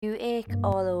You ache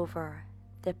all over.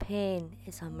 The pain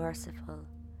is unmerciful,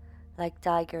 like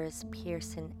daggers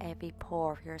piercing every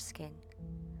pore of your skin.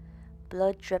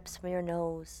 Blood drips from your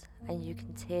nose, and you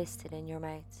can taste it in your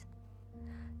mouth.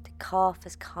 The cough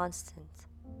is constant.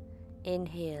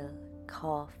 Inhale,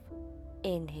 cough,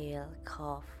 inhale,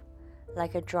 cough,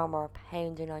 like a drummer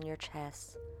pounding on your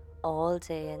chest all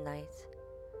day and night.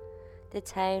 The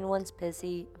town, once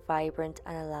busy, vibrant,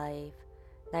 and alive,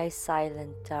 now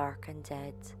silent, dark, and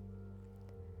dead.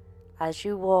 As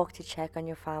you walk to check on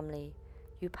your family,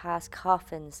 you pass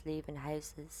coffins leaving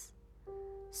houses.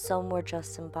 Some were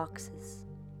just in boxes.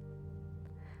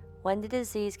 When the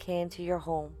disease came to your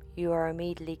home, you were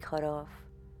immediately cut off.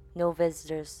 No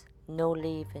visitors, no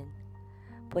leaving.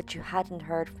 But you hadn't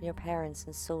heard from your parents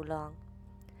in so long,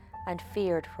 and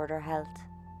feared for their health.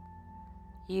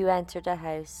 You entered the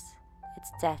house,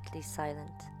 it's deathly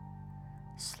silent.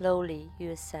 Slowly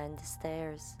you ascend the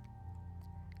stairs,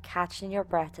 catching your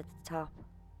breath at the top.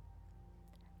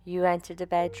 You enter the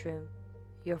bedroom.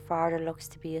 Your father looks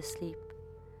to be asleep,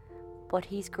 but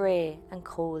he's grey and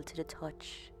cold to the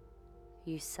touch.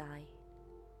 You sigh.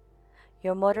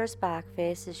 Your mother's back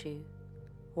faces you.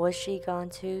 Was she gone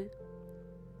too?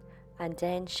 And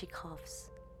then she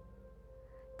coughs.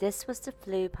 This was the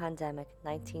flu pandemic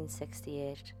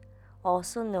 1968,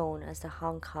 also known as the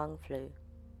Hong Kong flu.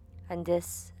 And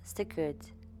this is the good,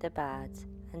 the bad,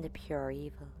 and the pure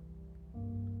evil.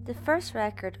 The first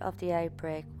record of the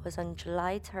outbreak was on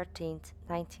July 13,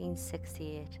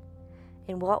 1968,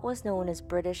 in what was known as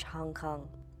British Hong Kong.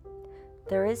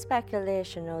 There is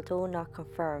speculation, although not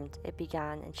confirmed, it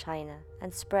began in China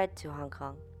and spread to Hong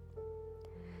Kong.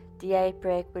 The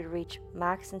outbreak would reach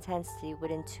max intensity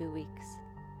within 2 weeks.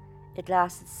 It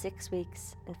lasted 6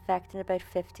 weeks, infecting about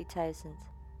 50,000.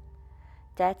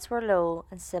 Deaths were low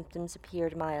and symptoms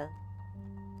appeared mild.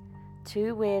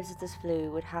 2 waves of this flu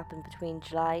would happen between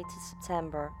July to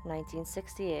September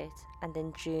 1968 and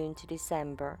then June to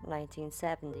December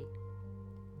 1970.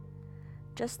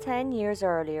 Just 10 years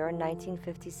earlier, in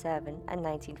 1957 and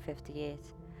 1958,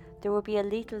 there would be a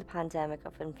lethal pandemic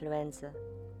of influenza,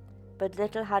 but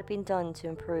little had been done to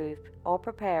improve or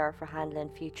prepare for handling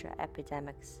future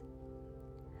epidemics.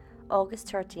 August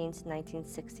 13,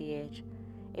 1968,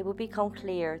 it would become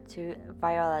clear to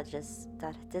virologists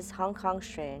that this Hong Kong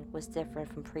strain was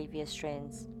different from previous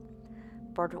strains,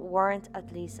 but weren't,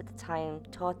 at least at the time,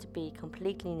 thought to be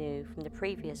completely new from the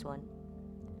previous one.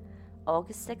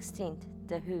 August 16th,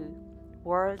 the WHO,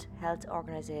 World Health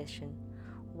Organization,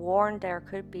 warned there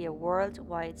could be a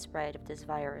worldwide spread of this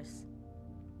virus.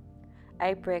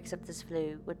 Outbreaks of this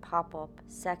flu would pop up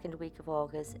second week of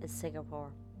August in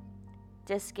Singapore.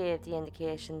 This gave the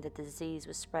indication that the disease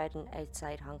was spreading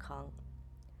outside Hong Kong.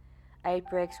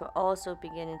 Outbreaks were also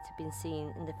beginning to be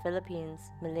seen in the Philippines,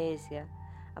 Malaysia,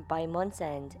 and by month's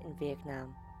end in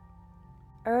Vietnam.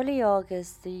 Early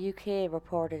August, the UK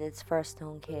reported its first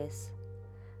known case.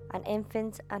 An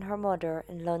infant and her mother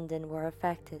in London were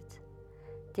affected.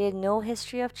 They had no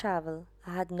history of travel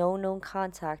and had no known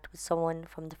contact with someone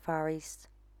from the Far East.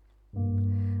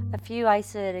 A few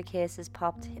isolated cases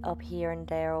popped up here and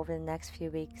there over the next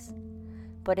few weeks,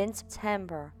 but in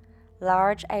September,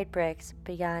 large outbreaks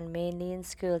began mainly in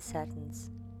school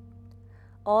settings.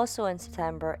 Also in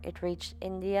September, it reached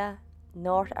India,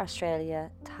 North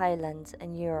Australia, Thailand,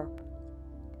 and Europe.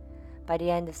 By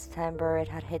the end of September, it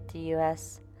had hit the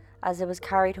US, as it was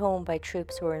carried home by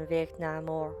troops who were in Vietnam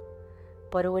War,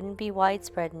 but it wouldn't be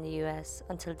widespread in the US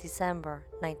until December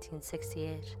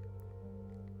 1968.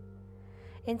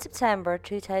 In September,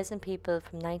 2,000 people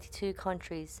from 92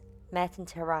 countries met in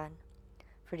Tehran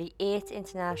for the 8th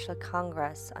International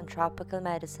Congress on Tropical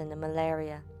Medicine and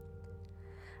Malaria.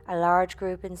 A large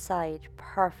group inside,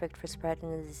 perfect for spreading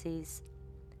the disease.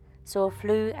 So a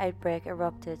flu outbreak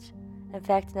erupted,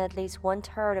 infecting at least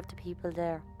 1/3 of the people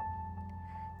there.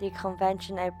 The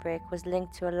convention outbreak was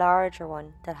linked to a larger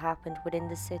one that happened within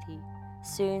the city,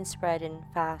 soon spreading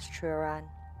fast through Iran.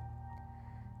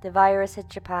 The virus hit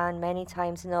Japan many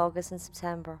times in August and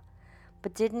September,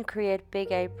 but didn't create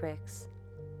big outbreaks.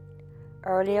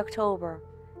 Early October,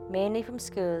 mainly from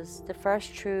schools, the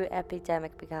first true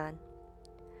epidemic began.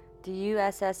 The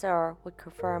USSR would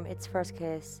confirm its first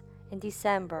case in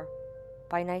December.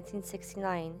 By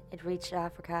 1969, it reached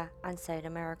Africa and South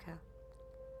America.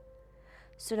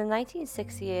 So the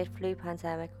 1968 flu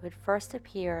pandemic would first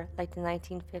appear like the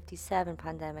 1957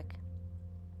 pandemic.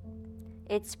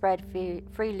 It spread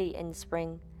freely in the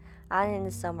spring and in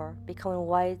the summer, becoming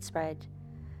widespread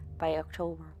by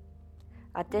October.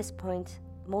 At this point,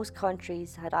 most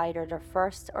countries had either their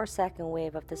first or second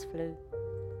wave of this flu.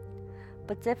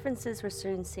 But differences were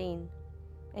soon seen.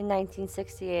 In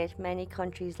 1968, many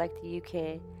countries like the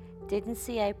UK didn't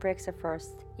see outbreaks at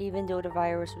first, even though the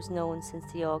virus was known since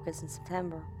the August and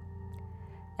September.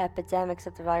 Epidemics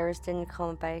of the virus didn't come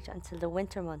about until the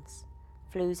winter months,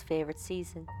 flu's favourite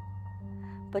season.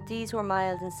 But these were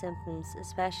mild in symptoms,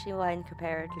 especially when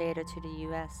compared later to the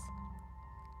US.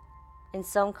 In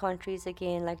some countries,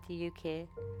 again like the UK,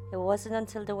 it wasn't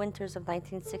until the winters of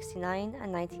 1969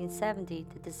 and 1970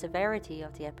 that the severity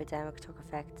of the epidemic took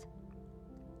effect.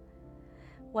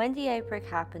 When the outbreak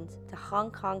happened, the Hong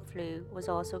Kong flu was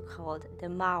also called the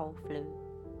Mao flu.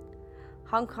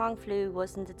 Hong Kong flu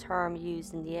wasn't the term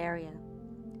used in the area.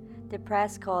 The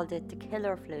press called it the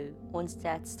killer flu once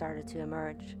deaths started to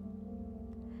emerge.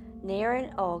 Near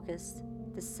in August,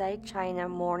 the South China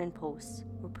Morning Post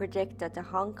would predict that the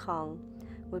Hong Kong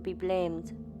would be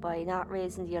blamed by not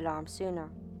raising the alarm sooner.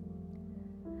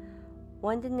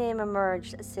 When the name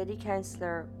emerged, a city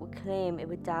councillor would claim it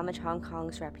would damage Hong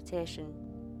Kong's reputation.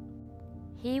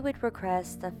 He would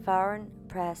request that foreign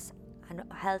press and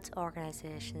health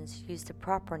organisations use the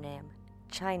proper name,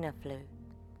 China flu.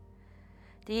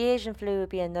 The Asian flu would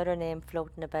be another name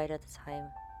floating about at the time.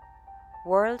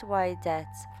 Worldwide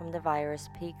deaths from the virus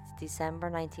peaked December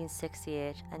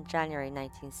 1968 and January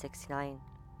 1969.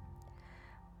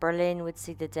 Berlin would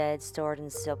see the dead stored in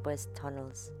subway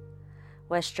tunnels.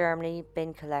 West Germany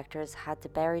bin collectors had to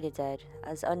bury the dead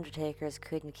as undertakers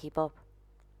couldn't keep up.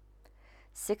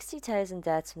 60,000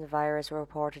 deaths from the virus were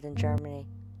reported in Germany.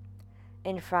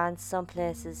 In France, some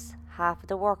places, half of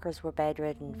the workers were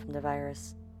bedridden from the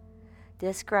virus.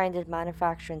 This grinded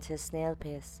manufacturing to a snail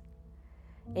pace.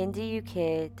 In the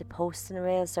UK, the post and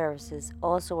rail services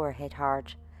also were hit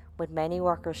hard, with many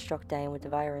workers struck down with the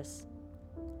virus.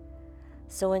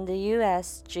 So in the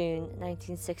US, June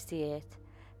 1968,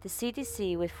 the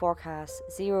CDC would forecast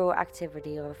zero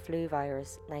activity of a flu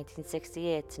virus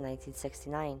 1968 to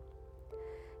 1969.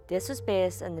 This was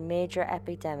based on the major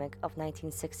epidemic of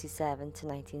 1967 to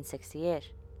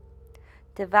 1968.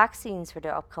 The vaccines for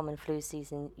the upcoming flu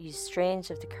season used strains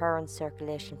of the current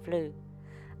circulation flu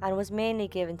and was mainly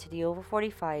given to the over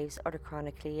 45s or the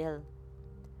chronically ill.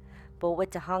 But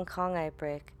with the Hong Kong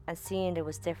outbreak and seeing there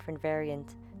was different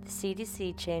variant, the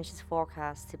CDC changed its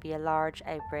forecast to be a large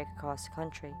outbreak across the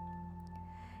country.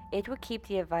 It would keep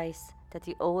the advice that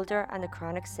the older and the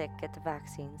chronic sick get the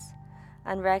vaccines,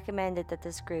 and recommended that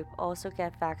this group also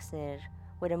get vaccinated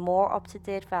with a more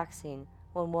up-to-date vaccine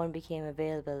when one became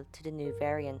available to the new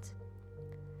variant.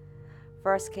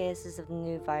 First cases of the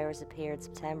new virus appeared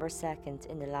September 2nd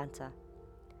in Atlanta.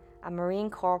 A Marine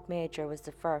Corps major was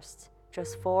the first.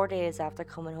 Just 4 days after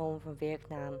coming home from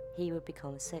Vietnam, he would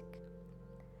become sick.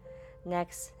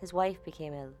 Next, his wife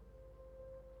became ill.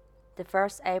 The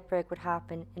first outbreak would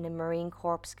happen in a Marine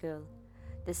Corps school,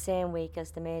 the same week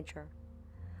as the major.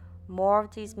 More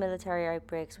of these military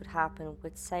outbreaks would happen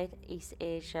with Southeast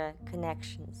Asia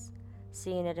connections,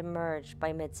 seeing it emerge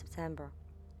by mid-September.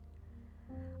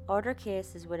 Other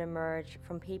cases would emerge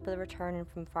from people returning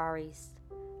from Far East,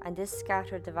 and this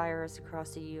scattered the virus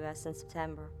across the US in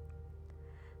September.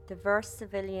 The first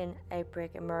civilian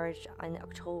outbreak emerged in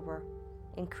October,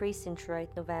 increasing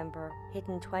throughout November,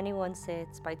 hitting 21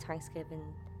 states by Thanksgiving.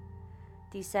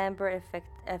 December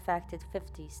affected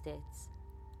 50 states.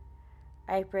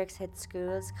 Outbreaks hit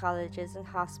schools, colleges and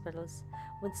hospitals,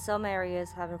 with some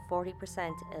areas having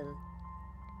 40% ill.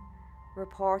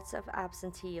 Reports of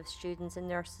absentee of students and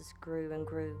nurses grew and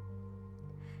grew.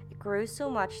 It grew so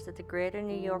much that the Greater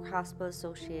New York Hospital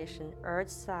Association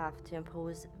urged staff to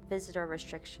impose visitor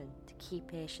restriction to keep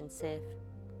patients safe.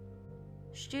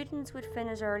 Students would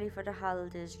finish early for the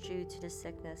holidays due to the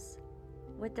sickness.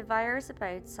 With the virus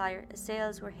about,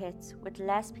 sales were hit, with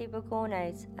less people going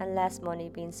out and less money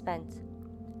being spent.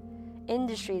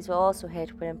 Industries were also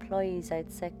hit with employees out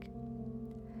sick.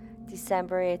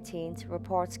 December 18th,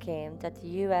 reports came that the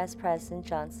US President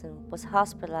Johnson was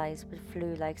hospitalized with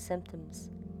flu-like symptoms.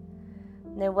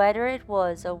 Now whether it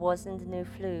was or wasn't the new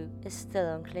flu is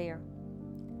still unclear.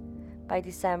 By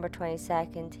December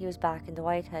 22nd, he was back in the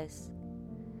White House.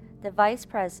 The Vice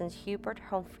President Hubert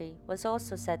Humphrey was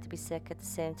also said to be sick at the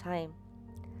same time,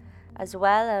 as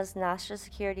well as National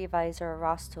Security Advisor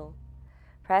Rostow,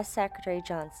 Press Secretary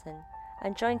Johnson,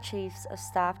 and Joint Chiefs of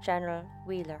Staff General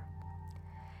Wheeler.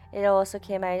 It also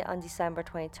came out on December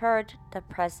 23rd that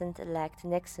President-elect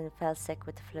Nixon fell sick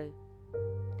with the flu.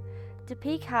 The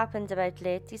peak happened about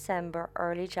late December,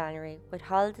 early January. With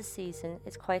holiday season,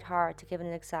 it's quite hard to give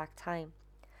an exact time,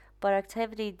 but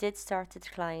activity did start to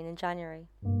decline in January.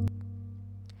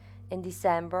 In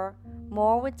December,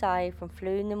 more would die from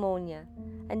flu pneumonia,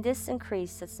 and this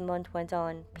increased as the month went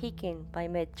on, peaking by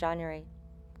mid-January.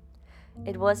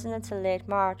 It wasn't until late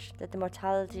March that the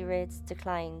mortality rates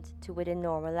declined to within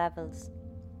normal levels.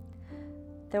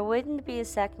 There wouldn't be a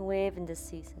second wave in this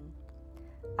season.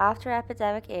 After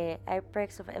Epidemic A,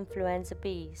 outbreaks of influenza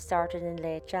B started in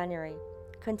late January,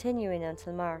 continuing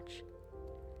until March.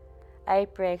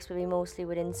 Outbreaks would be mostly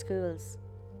within schools.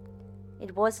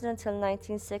 It wasn't until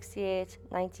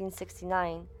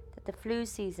 1968-1969 that the flu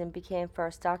season became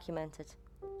first documented.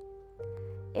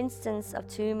 Instance of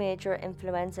two major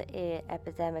influenza A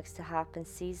epidemics to happen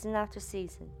season after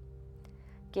season.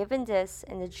 Given this,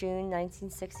 in the June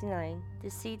 1969, the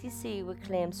CDC would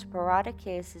claim sporadic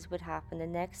cases would happen the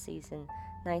next season,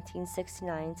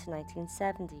 1969 to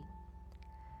 1970.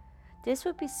 This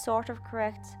would be sort of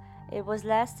correct. It was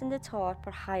less than the thought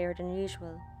but higher than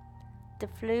usual. The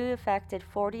flu affected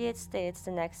 48 states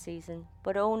the next season,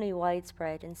 but only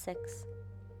widespread in 6.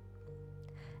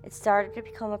 It started to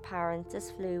become apparent this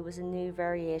flu was a new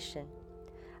variation,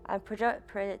 and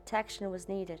protection was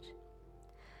needed.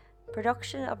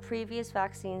 Production of previous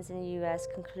vaccines in the US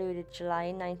concluded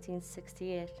July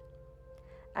 1968,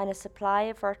 and a supply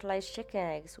of fertilized chicken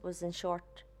eggs was in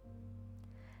short.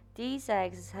 These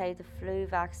eggs is how the flu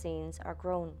vaccines are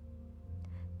grown.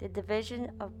 The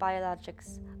Division of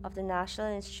Biologics of the National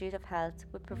Institute of Health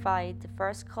would provide the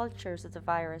first cultures of the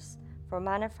virus for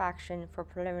manufacturing for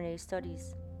preliminary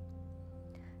studies.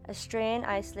 A strain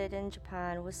isolated in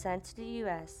Japan was sent to the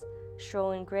US,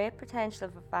 showing great potential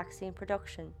for vaccine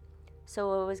production,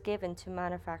 so it was given to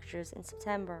manufacturers in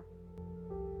September.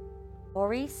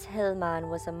 Maurice Hillman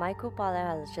was a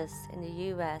microbiologist in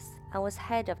the US and was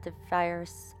head of the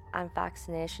virus and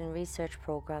vaccination research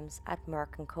programs at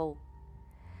Merck & Co.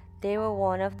 They were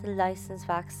one of the licensed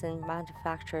vaccine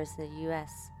manufacturers in the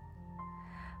US.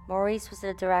 Maurice was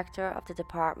the director of the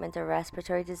Department of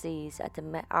Respiratory Disease at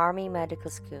the Army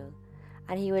Medical School,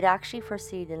 and he would actually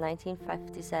foresee the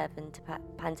 1957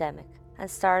 pandemic and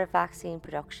started vaccine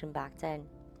production back then.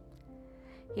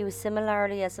 He was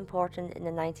similarly as important in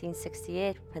the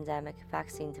 1968 pandemic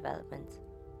vaccine development.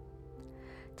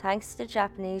 Thanks to the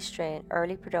Japanese strain,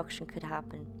 early production could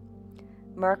happen.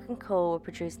 Merck & Co. would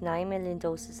produce 9 million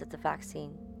doses of the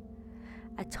vaccine.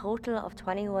 A total of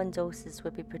 21 doses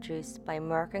would be produced by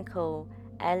Merck & Co.,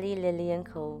 Eli Lilly &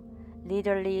 Co.,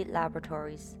 Leaderly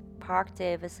Laboratories, Park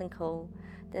Davis & Co.,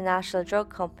 the National Drug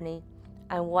Company,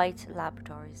 and White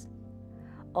Laboratories.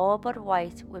 All but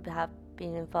White would have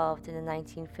been involved in the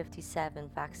 1957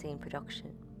 vaccine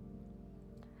production.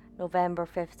 November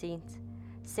 15th,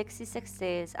 66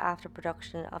 days after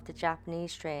production of the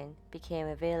Japanese strain became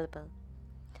available,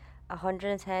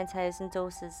 110,000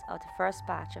 doses of the first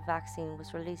batch of vaccine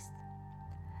was released.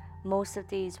 Most of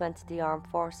these went to the armed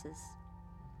forces.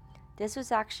 This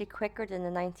was actually quicker than the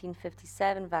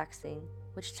 1957 vaccine,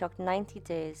 which took 90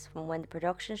 days from when the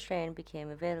production strain became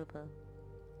available.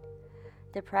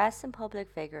 The press and public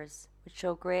figures would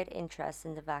show great interest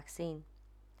in the vaccine.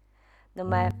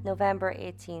 November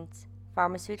 18th,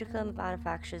 Pharmaceutical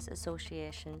Manufacturers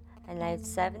Association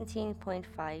announced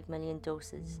 17.5 million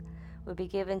doses would be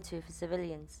given to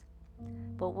civilians,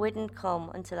 but wouldn't come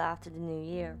until after the new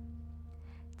year.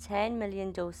 10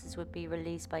 million doses would be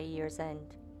released by year's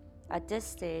end. At this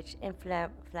stage,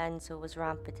 influenza was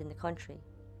rampant in the country.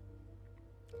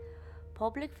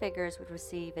 Public figures would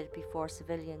receive it before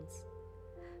civilians.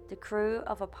 The crew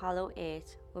of Apollo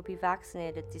 8 would be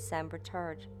vaccinated December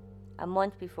 3rd, a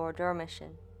month before their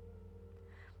mission.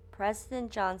 President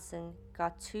Johnson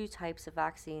got 2 types of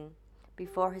vaccine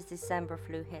before his December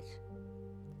flu hit.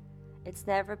 It's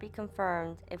never been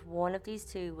confirmed if one of these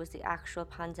 2 was the actual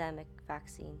pandemic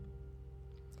vaccine.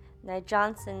 Now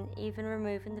Johnson, even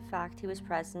removing the fact he was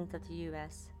president of the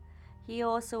US, he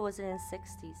also was in his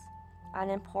 60s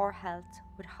and in poor health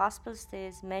with hospital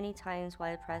stays many times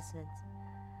while president,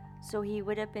 so he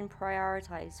would have been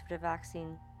prioritised for the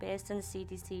vaccine based on the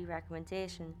CDC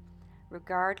recommendation,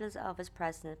 regardless of his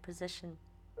president position.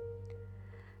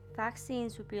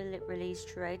 Vaccines would be released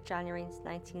throughout January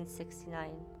 1969,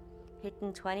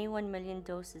 hitting 21 million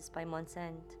doses by month's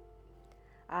end.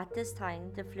 At this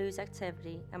time, the flu's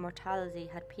activity and mortality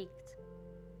had peaked.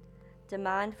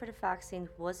 Demand for the vaccine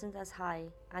wasn't as high,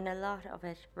 and a lot of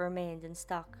it remained in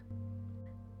stock.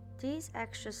 These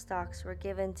extra stocks were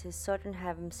given to Southern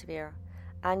Hemisphere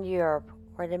and Europe,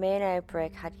 where the main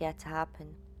outbreak had yet to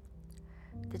happen.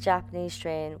 The Japanese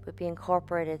strain would be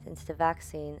incorporated into the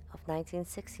vaccine of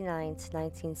 1969 to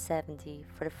 1970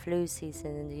 for the flu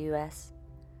season in the US.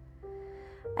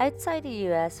 Outside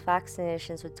the US,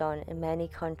 vaccinations were done in many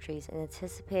countries in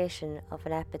anticipation of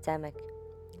an epidemic.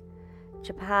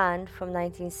 Japan, from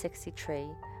 1963,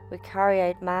 would carry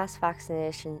out mass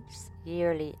vaccinations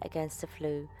yearly against the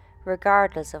flu,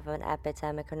 regardless of an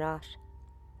epidemic or not.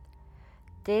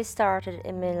 They started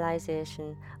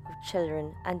immunization of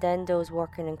children and then those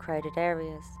working in crowded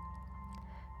areas.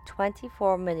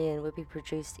 24 million would be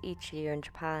produced each year in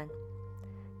Japan.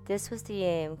 This was the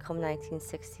aim come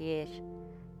 1968,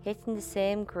 hitting the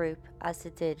same group as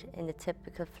it did in the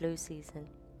typical flu season.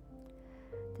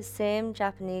 The same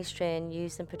Japanese strain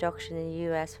used in production in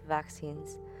the US for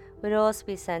vaccines would also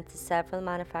be sent to several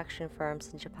manufacturing firms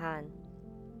in Japan.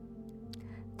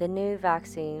 The new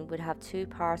vaccine would have 2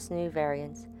 parts new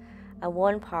variants and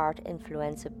 1 part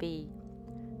influenza B,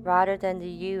 rather than the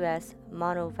US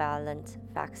monovalent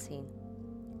vaccine.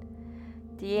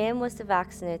 The aim was to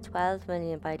vaccinate 12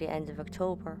 million by the end of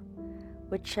October,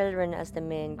 with children as the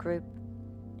main group,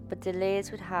 but delays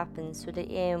would happen, so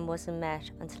the aim wasn't met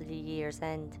until the year's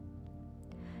end.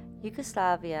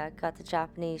 Yugoslavia got the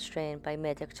Japanese strain by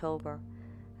mid-October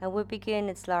and would begin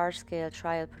its large-scale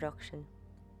trial production.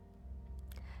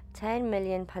 10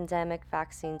 million pandemic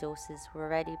vaccine doses were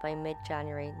ready by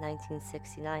mid-January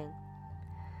 1969,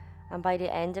 and by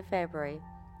the end of February,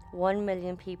 1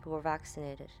 million people were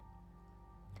vaccinated.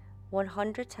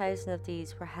 100,000 of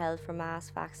these were held for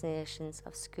mass vaccinations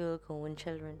of school-going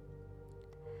children.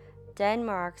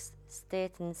 Denmark's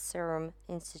Statens Serum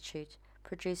Institute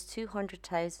produced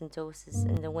 200,000 doses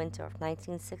in the winter of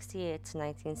 1968 to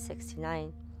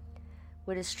 1969,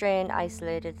 with a strain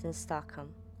isolated in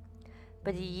Stockholm,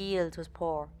 but the yield was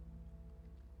poor.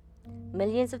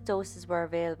 Millions of doses were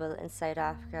available in South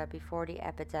Africa before the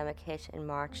epidemic hit in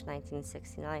March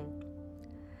 1969.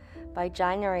 By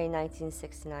January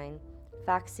 1969,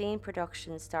 vaccine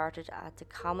production started at the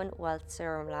Commonwealth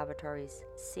Serum Laboratories,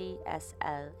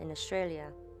 CSL, in Australia.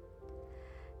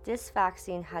 This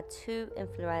vaccine had 2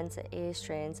 influenza A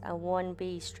strains and 1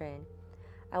 B strain,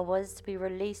 and was to be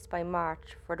released by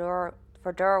March for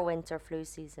their winter flu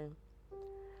season.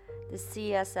 The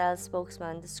CSL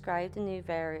spokesman described the new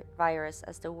virus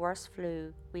as the worst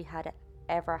flu we had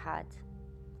ever had.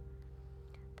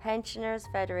 Pensioners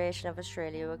Federation of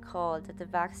Australia would call that the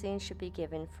vaccine should be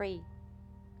given free.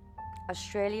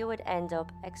 Australia would end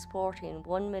up exporting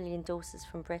 1 million doses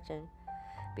from Britain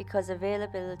because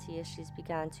availability issues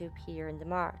began to appear in the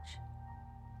March.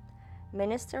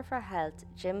 Minister for Health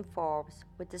Jim Forbes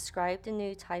would describe the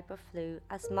new type of flu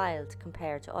as mild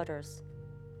compared to others.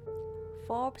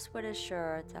 Forbes would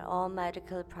assure that all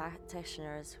medical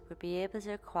practitioners would be able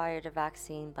to acquire the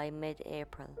vaccine by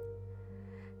mid-April.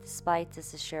 Despite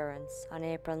this assurance, on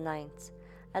April 9th,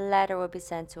 a letter would be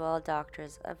sent to all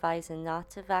doctors advising not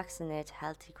to vaccinate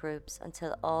healthy groups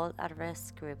until all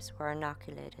at-risk groups were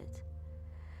inoculated.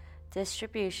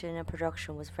 Distribution and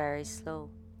production was very slow.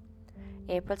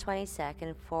 April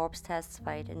 22nd, Forbes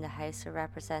testified in the House of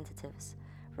Representatives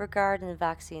regarding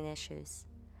vaccine issues.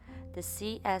 The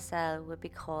CSL would be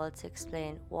called to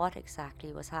explain what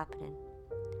exactly was happening.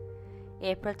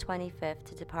 April 25th,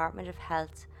 the Department of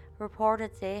Health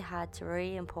reported they had to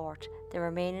re-import the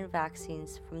remaining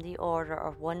vaccines from the order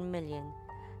of 1 million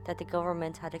that the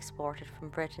government had exported from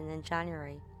Britain in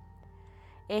January.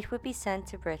 It would be sent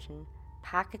to Britain,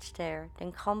 packaged there,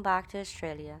 then come back to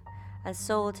Australia and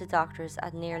sold to doctors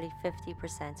at nearly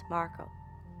 50% markup.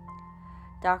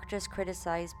 Doctors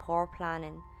criticised poor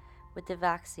planning with the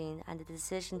vaccine and the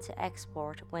decision to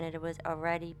export when it was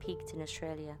already peaked in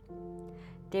Australia.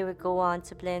 They would go on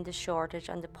to blame the shortage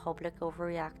on the public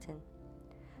overreacting.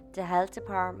 The health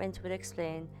department would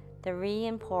explain the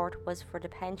re-import was for the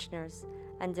pensioners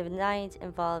and denied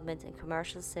involvement in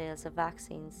commercial sales of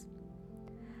vaccines.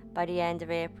 By the end of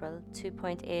April,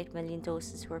 2.8 million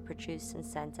doses were produced and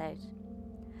sent out.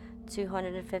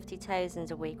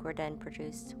 250,000 a week were then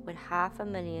produced, with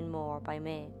 500,000 more by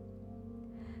May.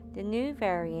 The new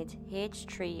variant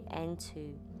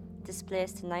H3N2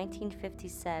 displaced the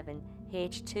 1957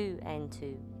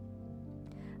 H2N2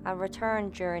 and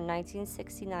returned during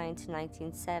 1969 to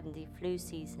 1970 flu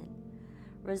season,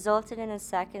 resulted in a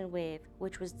second wave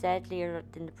which was deadlier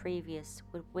than the previous,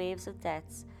 with waves of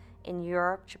deaths in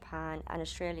Europe, Japan and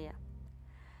Australia.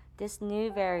 This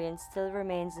new variant still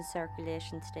remains in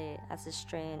circulation today as a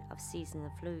strain of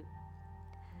seasonal flu.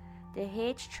 The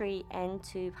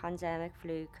H3N2 pandemic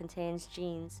flu contains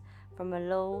genes from a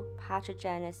low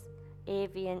pathogenic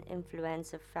avian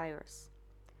influenza virus.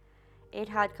 It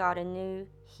had got a new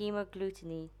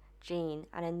hemagglutinin gene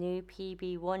and a new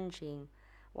PB1 gene,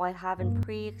 while having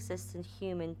pre-existing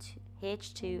human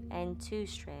H2N2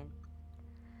 strain.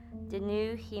 The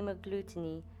new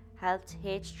hemagglutinin helped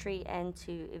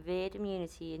H3N2 evade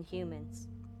immunity in humans.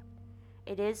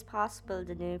 It is possible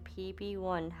the new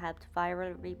PB1 helped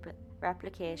viral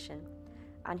replication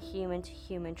and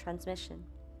human-to-human transmission.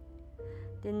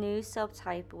 The new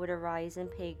subtype would arise in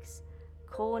pigs,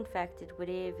 co-infected with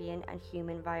avian and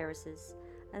human viruses,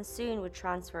 and soon would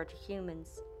transfer to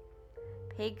humans.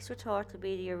 Pigs were thought to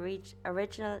be the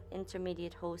original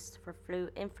intermediate host for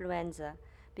influenza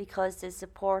because they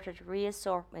supported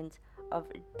reassortment of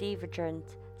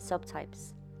divergent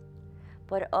subtypes.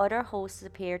 But other hosts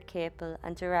appeared capable,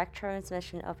 and direct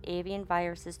transmission of avian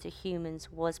viruses to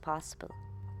humans was possible.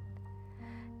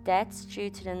 Deaths due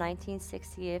to the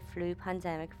 1968 flu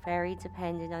pandemic varied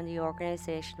depending on the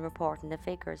organisation reporting the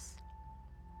figures.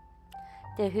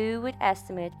 The WHO would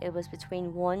estimate it was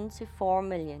between 1 to 4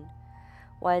 million,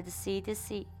 while the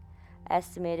CDC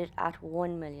estimated at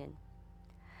 1 million.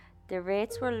 The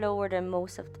rates were lower than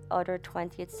most of the other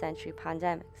 20th century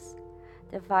pandemics.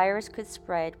 The virus could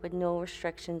spread with no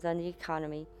restrictions on the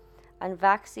economy, and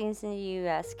vaccines in the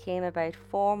US came about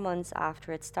 4 months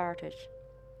after it started.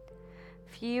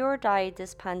 Fewer died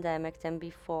this pandemic than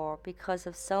before because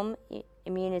of some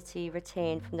immunity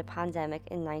retained from the pandemic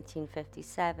in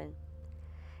 1957.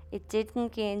 It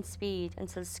didn't gain speed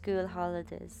until school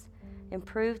holidays.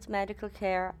 Improved medical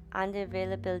care and the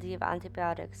availability of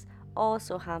antibiotics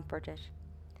also hampered it.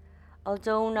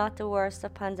 Although not the worst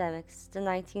of pandemics, the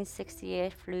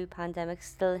 1968 flu pandemic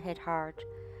still hit hard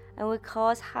and would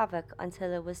cause havoc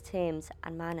until it was tamed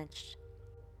and managed.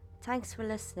 Thanks for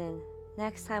listening.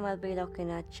 Next time I'll be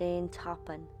looking at Jane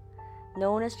Toppin.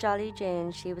 Known as Jolly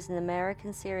Jane, she was an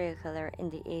American serial killer in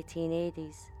the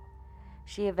 1880s.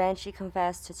 She eventually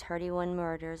confessed to 31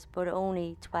 murders, but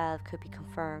only 12 could be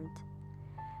confirmed.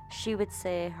 She would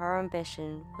say her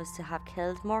ambition was to have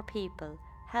killed more people,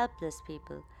 helpless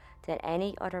people, than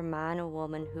any other man or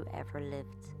woman who ever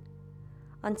lived.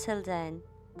 Until then,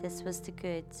 this was the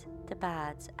good, the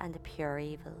bad, and the pure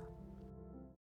evil.